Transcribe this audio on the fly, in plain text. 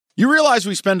You realize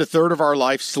we spend a third of our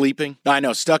life sleeping? I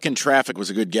know, stuck in traffic was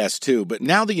a good guess too, but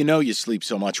now that you know you sleep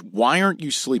so much, why aren't you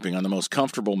sleeping on the most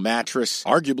comfortable mattress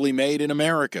arguably made in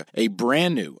America? A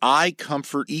brand new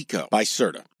iComfort Eco by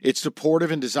Serta. It's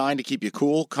supportive and designed to keep you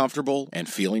cool, comfortable, and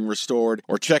feeling restored.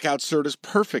 Or check out Serta's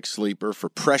Perfect Sleeper for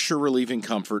pressure-relieving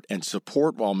comfort and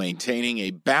support while maintaining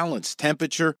a balanced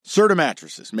temperature. Serta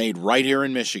mattresses, made right here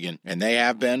in Michigan, and they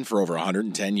have been for over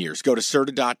 110 years. Go to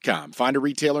Serta.com. Find a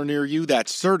retailer near you.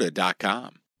 That's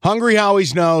Serta.com. Hungry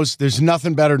Howie's knows there's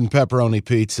nothing better than pepperoni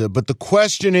pizza, but the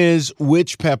question is,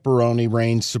 which pepperoni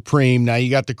reigns supreme? Now,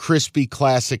 you got the crispy,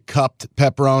 classic cupped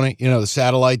pepperoni, the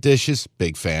satellite dishes.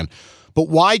 Big fan. But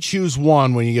why choose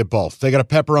one when you get both? They got a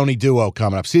pepperoni duo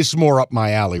coming up. See, this is more up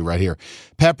my alley right here.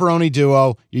 Pepperoni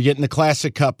duo, you're getting the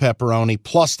classic cup pepperoni,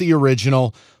 plus the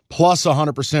original, plus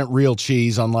 100% real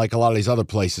cheese, unlike a lot of these other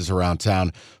places around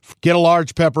town. Get a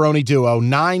large pepperoni duo,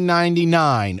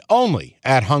 $9.99, only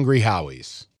at Hungry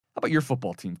Howie's. How about your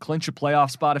football team? Clinch a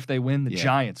playoff spot if they win? The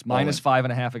Giants, minus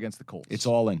 5.5 against the Colts. It's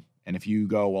all in. And if you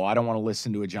go, well, I don't want to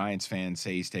listen to a Giants fan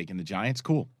say he's taking the Giants,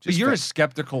 cool. But you're as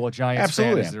skeptical a Giants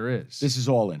fan as there is. This is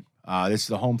all in. This is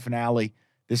the home finale.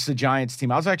 This is the Giants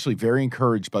team. I was actually very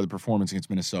encouraged by the performance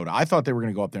against Minnesota. I thought they were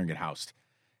going to go up there and get housed.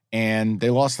 And they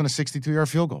lost on a 62-yard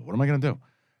field goal. What am I going to do?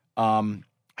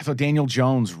 I thought Daniel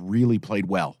Jones really played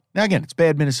well. Now, again, it's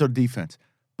bad Minnesota defense.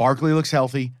 Barkley looks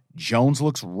healthy. Jones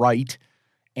looks right.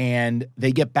 And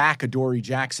they get back Adoree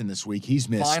Jackson this week. He's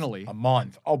missed a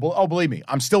month. Oh, believe me.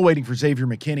 I'm still waiting for Xavier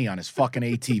McKinney on his fucking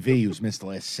ATV, who's missed the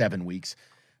last 7 weeks.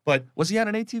 But was he on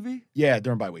an ATV? Yeah,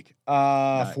 during bye week.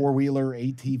 Four-wheeler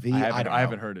ATV. I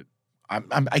haven't heard it.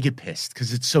 I get pissed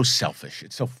because it's so selfish.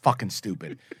 It's so fucking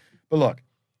stupid. But look,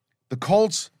 the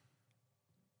Colts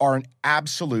are an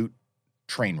absolute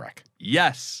train wreck.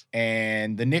 Yes.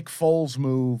 And the Nick Foles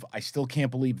move, I still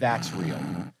can't believe that's real.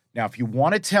 Now, if you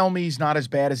want to tell me he's not as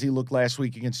bad as he looked last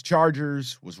week against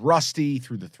Chargers, was rusty,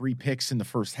 threw the 3 picks in the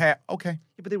first half, okay.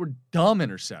 Yeah, but they were dumb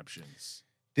interceptions.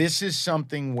 This is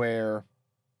something where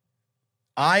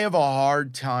I have a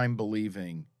hard time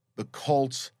believing the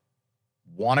Colts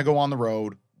want to go on the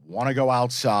road, want to go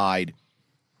outside,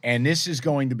 and this is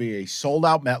going to be a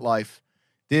sold-out MetLife.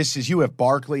 This is, you have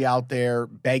Barkley out there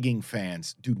begging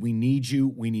fans, dude, we need you.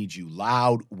 We need you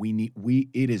loud.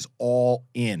 It is all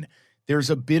in.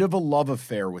 There's a bit of a love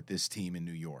affair with this team in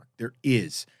New York. There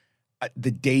is.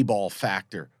 The Dayball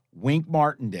factor. Wink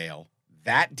Martindale,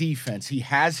 that defense, he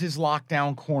has his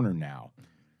lockdown corner now.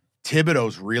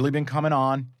 Thibodeau's really been coming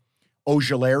on.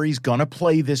 Ojulari's going to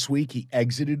play this week. He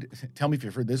exited. Tell me if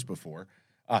you've heard this before.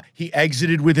 He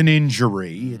exited with an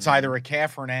injury. It's either a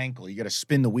calf or an ankle. You got to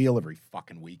spin the wheel every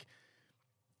fucking week.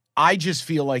 I just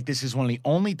feel like this is one of the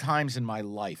only times in my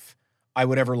life I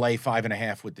would ever lay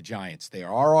 5.5 with the Giants. They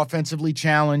are offensively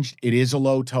challenged. It is a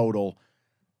low total,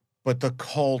 but the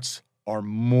Colts are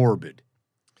morbid.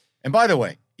 And by the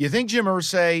way, you think Jim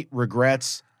Irsay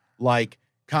regrets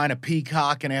kind of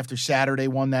peacocking after Saturday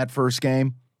won that first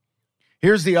game?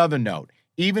 Here's the other note.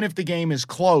 Even if the game is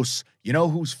close, you know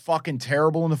who's fucking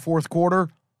terrible in the fourth quarter?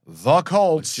 The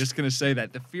Colts. I was just going to say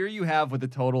that. The fear you have with a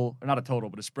total, or not a total,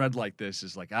 but a spread like this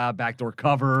is backdoor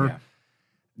cover. Yeah.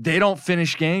 They don't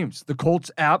finish games. The Colts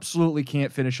absolutely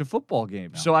can't finish a football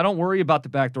game. No. So I don't worry about the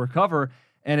backdoor cover,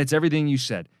 and it's everything you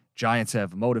said. Giants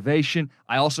have motivation.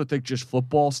 I also think just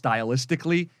football,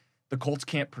 stylistically, the Colts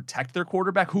can't protect their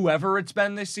quarterback, whoever it's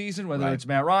been this season, whether it's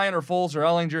Matt Ryan or Foles or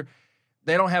Ellinger.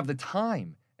 They don't have the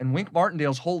time. And Wink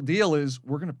Martindale's whole deal is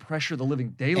we're going to pressure the living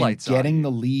daylights out. Getting the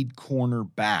lead corner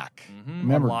back.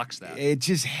 Remember, unlocks that. It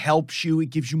just helps you. It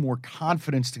gives you more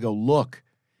confidence to go, look,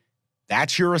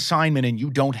 that's your assignment, and you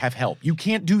don't have help. You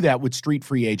can't do that with street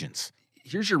free agents.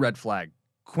 Here's your red flag.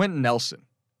 Quentin Nelson,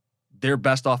 their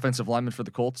best offensive lineman for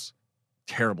the Colts,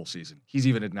 terrible season. He's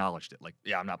even acknowledged it.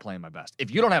 I'm not playing my best. If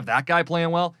you don't have that guy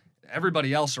playing well,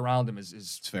 everybody else around him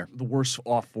is fair. The worse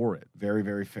off for it. Very,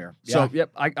 very fair. So,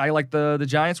 I like the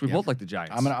Giants. We both like the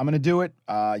Giants. I'm gonna do it.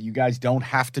 You guys don't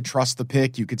have to trust the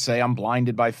pick. You could say I'm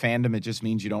blinded by fandom. It just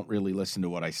means you don't really listen to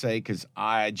what I say because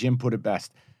Jim put it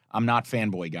best. I'm not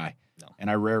fanboy guy. No.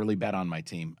 And I rarely bet on my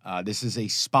team. This is a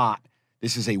spot.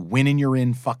 This is a win and you're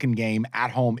in fucking game at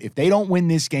home. If they don't win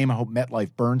this game, I hope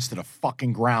MetLife burns to the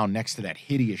fucking ground next to that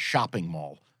hideous shopping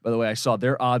mall. By the way, I saw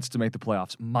their odds to make the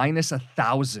playoffs minus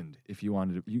 1,000. If you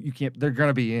wanted to, you can't. They're going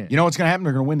to be in. You know what's going to happen?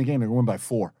 They're going to win the game. They're going to win by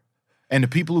 4. And the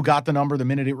people who got the number the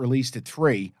minute it released at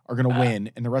 3 are going to win,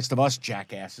 and the rest of us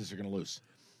jackasses are going to lose.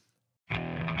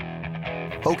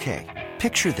 Okay,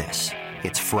 picture this: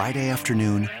 it's Friday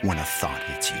afternoon when a thought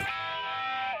hits you.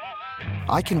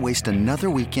 I can waste another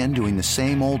weekend doing the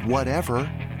same old whatever,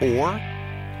 or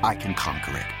I can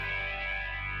conquer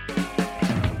it.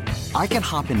 I can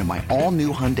hop into my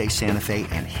all-new Hyundai Santa Fe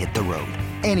and hit the road.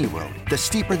 Any road. The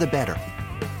steeper, the better.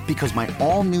 Because my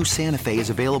all-new Santa Fe is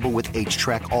available with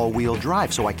H-Track all-wheel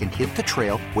drive, so I can hit the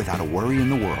trail without a worry in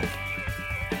the world.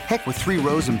 Heck, with 3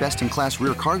 rows and best-in-class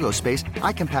rear cargo space,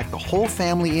 I can pack the whole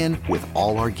family in with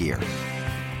all our gear.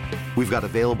 We've got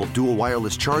available dual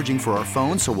wireless charging for our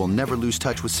phones, so we'll never lose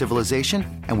touch with civilization,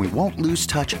 and we won't lose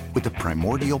touch with the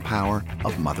primordial power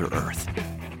of Mother Earth.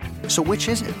 So which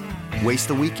is it? Waste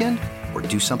the weekend or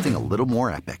do something a little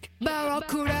more epic?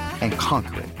 And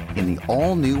conquer it in the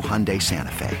all-new Hyundai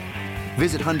Santa Fe.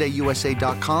 Visit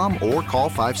HyundaiUSA.com or call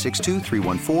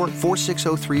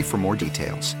 562-314-4603 for more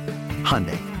details.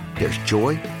 Hyundai, there's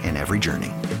joy in every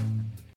journey.